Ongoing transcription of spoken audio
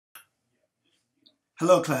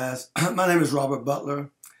Hello class, my name is Robert Butler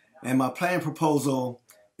and my plan proposal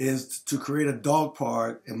is to create a dog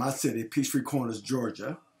park in my city, Peachtree Corners,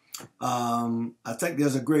 Georgia. I think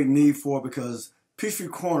there's a great need for it because Peachtree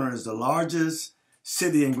Corners is the largest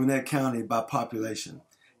city in Gwinnett County by population,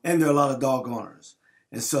 and there are a lot of dog owners.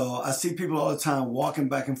 And so I see people all the time walking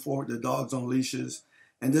back and forth with their dogs on leashes,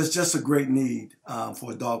 and there's just a great need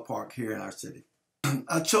for a dog park here in our city.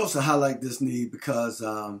 I chose to highlight this need because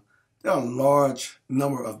there are a large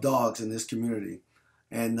number of dogs in this community,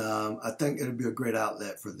 and I think it'll be a great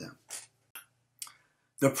outlet for them.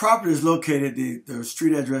 The property is located, the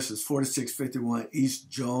street address is 4651 East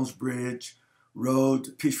Jones Bridge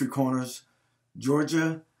Road, Peachtree Corners,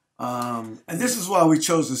 Georgia. And this is why we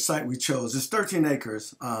chose the site we chose. It's 13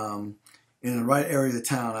 acres in the right area of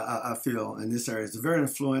town, I feel, in this area. It's a very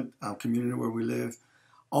affluent community where we live.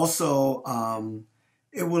 Also,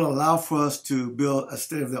 it will allow for us to build a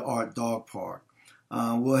state-of-the-art dog park.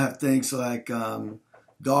 We'll have things like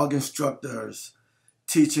dog instructors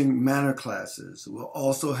teaching manner classes. We'll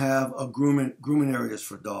also have a grooming areas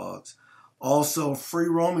for dogs. Also free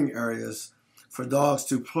roaming areas for dogs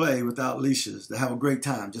to play without leashes, to have a great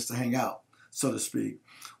time, just to hang out, so to speak.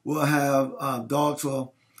 We'll have dogs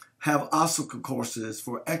will have obstacle courses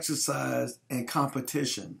for exercise and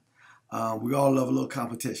competition. We all love a little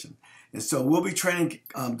competition. And so we'll be training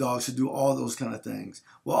dogs to do all those kind of things.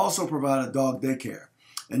 We'll also provide a dog daycare.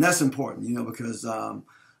 And that's important, you know, because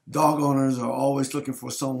dog owners are always looking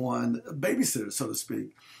for someone, a babysitter, so to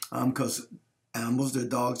speak, because animals, their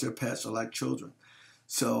dogs, their pets are like children.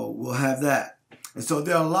 So we'll have that. And so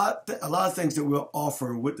there are a lot of things that we'll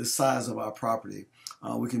offer with the size of our property.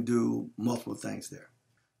 We can do multiple things there.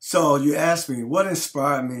 So you asked me, what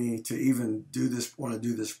inspired me to even want to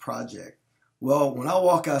do this project? Well, when I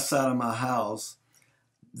walk outside of my house,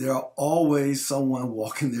 there are always someone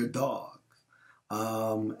walking their dog.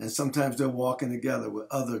 And sometimes they're walking together with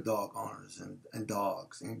other dog owners and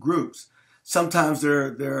dogs in groups. Sometimes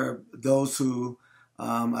there are those who,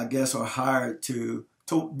 I guess, are hired to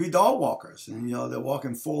be dog walkers. And, you know, they're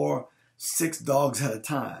walking 4, 6 dogs at a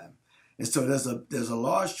time. And so there's a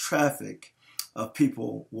large traffic of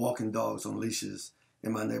people walking dogs on leashes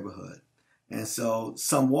in my neighborhood. And so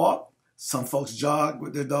some walk. Some folks jog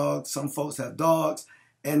with their dogs. Some folks have dogs,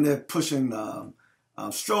 and they're pushing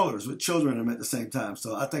strollers with children in them at the same time.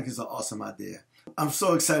 So I think it's an awesome idea. I'm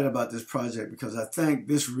so excited about this project because I think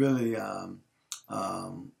this really,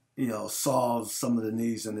 solves some of the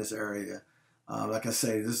needs in this area. Like I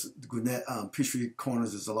say, Peachtree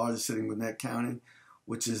Corners is the largest city in Gwinnett County,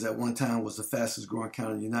 which is at one time was the fastest growing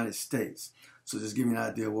county in the United States. So just give you an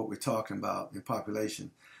idea of what we're talking about in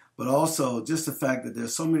population. But also just the fact that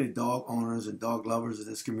there's so many dog owners and dog lovers in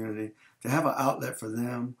this community, to have an outlet for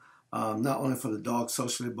them, not only for the dogs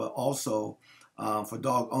socially, but also for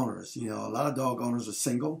dog owners. You know, a lot of dog owners are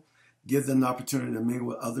single. Give them the opportunity to mingle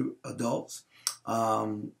with other adults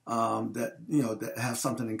that have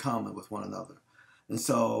something in common with one another. And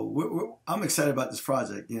so I'm excited about this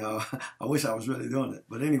project. You know, I wish I was really doing it.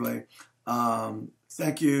 But anyway,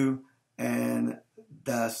 thank you, and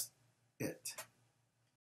that's it.